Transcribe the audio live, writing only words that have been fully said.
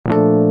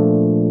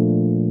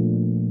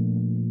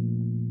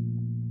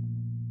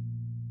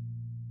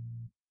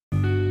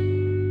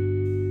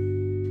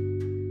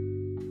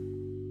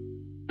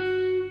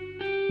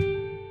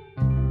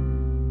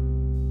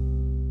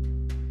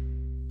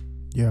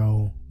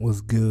What's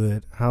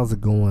good? How's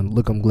it going?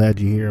 Look, I'm glad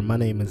you're here. My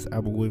name is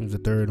Albert Williams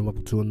III, and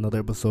welcome to another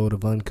episode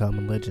of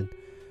Uncommon Legend.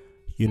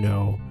 You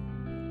know,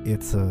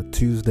 it's a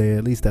Tuesday,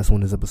 at least that's when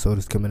this episode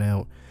is coming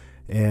out,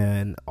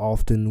 and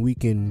often we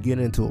can get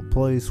into a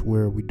place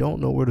where we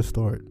don't know where to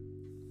start.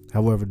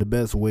 However, the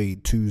best way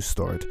to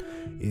start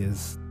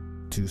is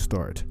to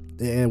start.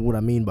 And what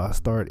I mean by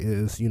start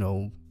is,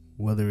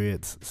 whether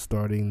it's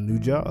starting a new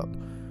job,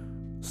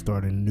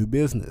 starting a new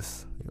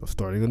business,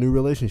 starting a new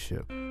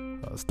relationship,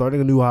 starting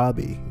a new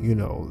hobby,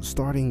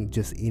 starting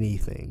just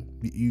anything.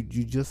 You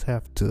just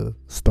have to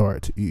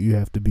start. You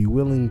have to be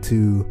willing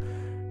to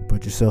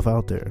put yourself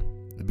out there.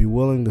 Be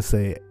willing to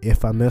say,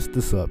 if I mess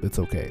this up, it's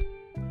okay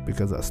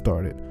because I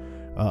started.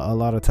 A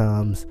lot of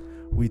times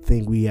we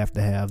think we have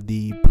to have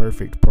the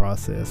perfect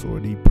process or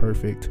the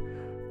perfect,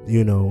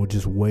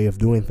 just way of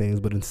doing things.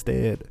 But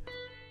instead,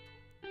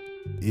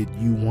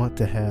 you want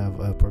to have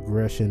a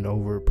progression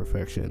over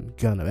perfection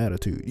kind of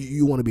attitude.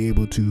 You want to be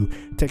able to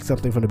take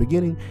something from the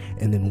beginning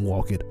and then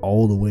walk it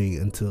all the way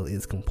until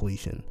its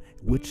completion,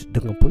 which the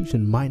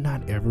completion might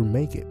not ever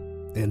make it.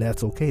 And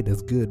that's okay.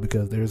 That's good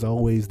because there's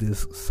always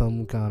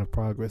some kind of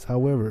progress.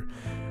 However,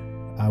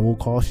 I will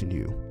caution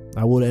you.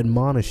 I will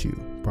admonish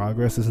you.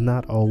 Progress is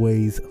not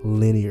always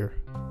linear.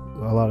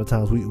 A lot of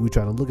times we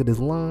try to look at this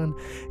line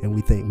and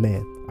we think,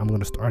 man, I'm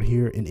going to start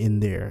here and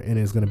end there, and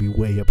it's going to be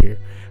way up here.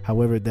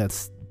 However,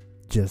 that's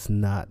just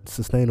not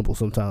sustainable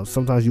sometimes.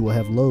 Sometimes you will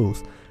have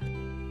lows,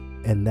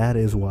 and that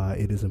is why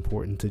it is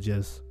important to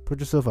just put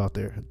yourself out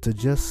there, to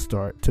just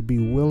start, to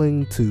be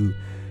willing to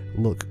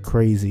look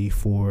crazy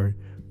for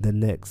the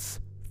next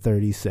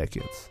 30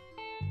 seconds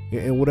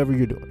and whatever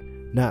you're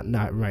doing.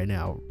 Not right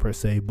now per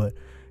se, but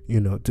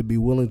to be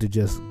willing to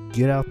just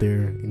get out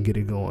there and get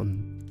it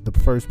going. The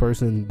first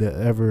person that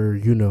ever,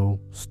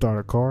 start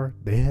a car,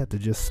 they had to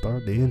just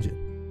start the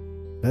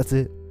engine. That's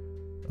it.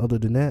 Other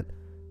than that,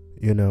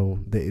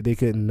 they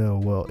couldn't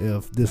know, well,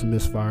 if this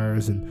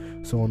misfires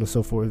and so on and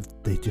so forth.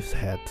 They just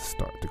had to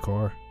start the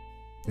car.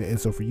 And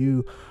so for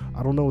you,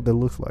 I don't know what that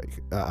looks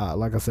like.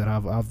 Like I said,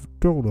 I've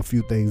thrown a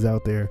few things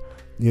out there,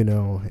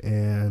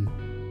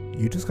 and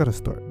you just got to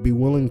start. Be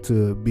willing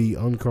to be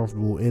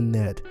uncomfortable in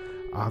that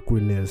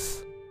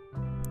awkwardness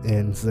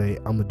and say,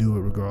 I'm gonna do it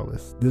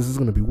regardless. This is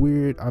gonna be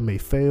weird. I may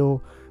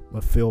fail,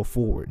 but fail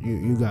forward.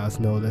 You guys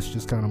know that's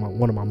just kind of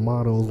one of my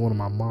mottos, one of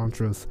my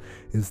mantras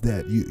is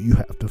that you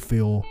have to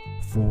fail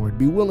forward.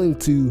 Be willing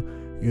to,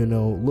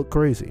 look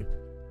crazy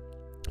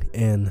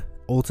and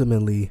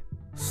ultimately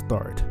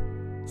start.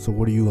 So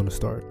what are you gonna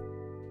start?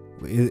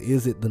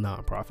 Is it the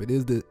nonprofit?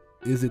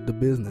 Is it the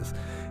business?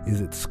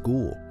 Is it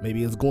school?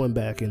 Maybe it's going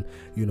back and,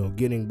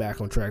 getting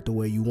back on track the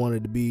way you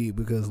wanted to be,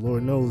 because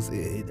Lord knows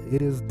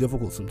it is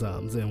difficult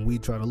sometimes. And we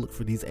try to look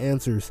for these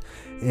answers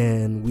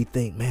and we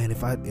think, man,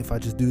 if I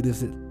just do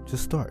this,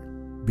 just start.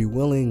 Be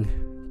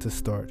willing to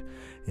start.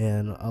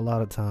 And a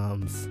lot of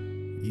times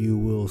you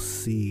will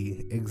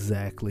see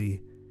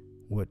exactly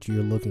what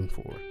you're looking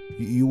for.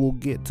 You will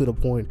get to the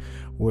point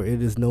where it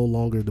is no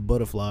longer the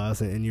butterflies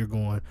and you're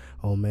going,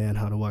 oh man,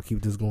 how do I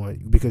keep this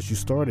going? Because you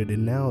started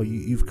and now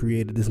you've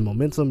created this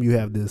momentum. You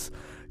have this,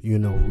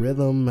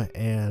 rhythm,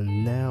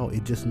 and now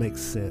it just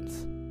makes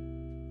sense.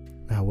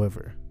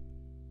 However,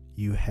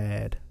 you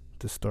had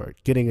to start.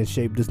 Getting in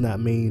shape does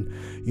not mean,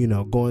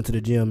 going to the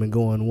gym and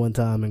going one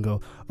time and go,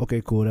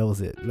 okay, cool, that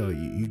was it. No,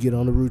 you get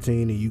on the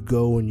routine and you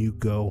go,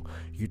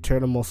 you tear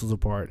the muscles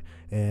apart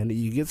and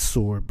you get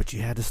sore, but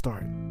you had to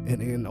start.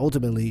 And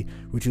ultimately,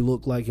 what you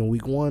look like in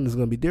week 1 is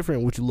going to be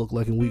different what you look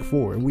like in week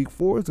 4. And week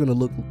 4 is going to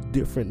look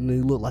different than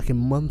you look like in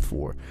month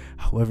 4.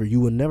 However, you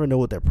will never know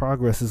what that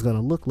progress is going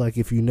to look like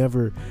if you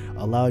never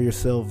allow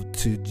yourself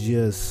to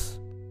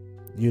just,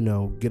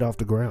 get off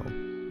the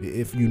ground.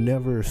 If you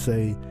never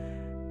say,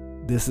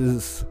 this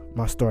is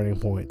my starting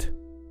point,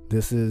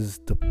 this is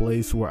the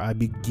place where I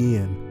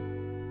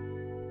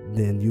begin,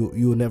 then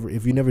you'll never,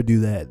 if you never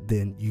do that,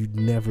 then you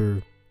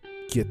never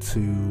get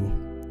to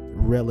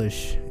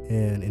relish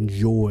and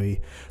enjoy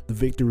the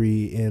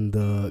victory and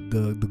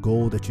the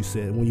goal that you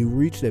set. When you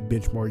reach that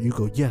benchmark, you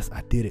go, yes,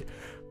 I did it.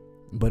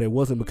 But it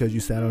wasn't because you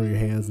sat on your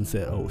hands and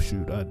said, oh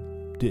shoot, I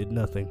did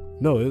nothing.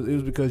 No, it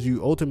was because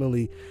you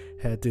ultimately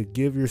had to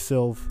give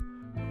yourself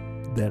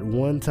that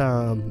one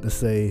time to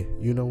say,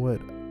 you know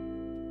what,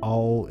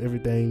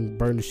 everything,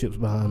 burn the ships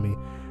behind me.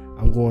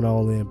 I'm going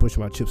all in,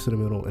 pushing my chips to the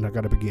middle, and I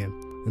gotta begin.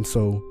 And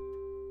so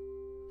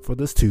for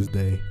this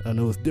Tuesday, I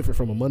know it's different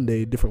from a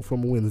Monday, different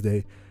from a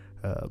Wednesday,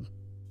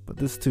 but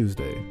this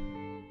Tuesday,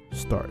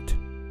 start.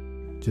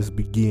 Just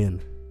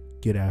begin.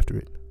 Get after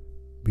it.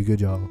 Be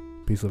good, y'all.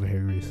 Peace, love, and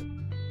hair grease.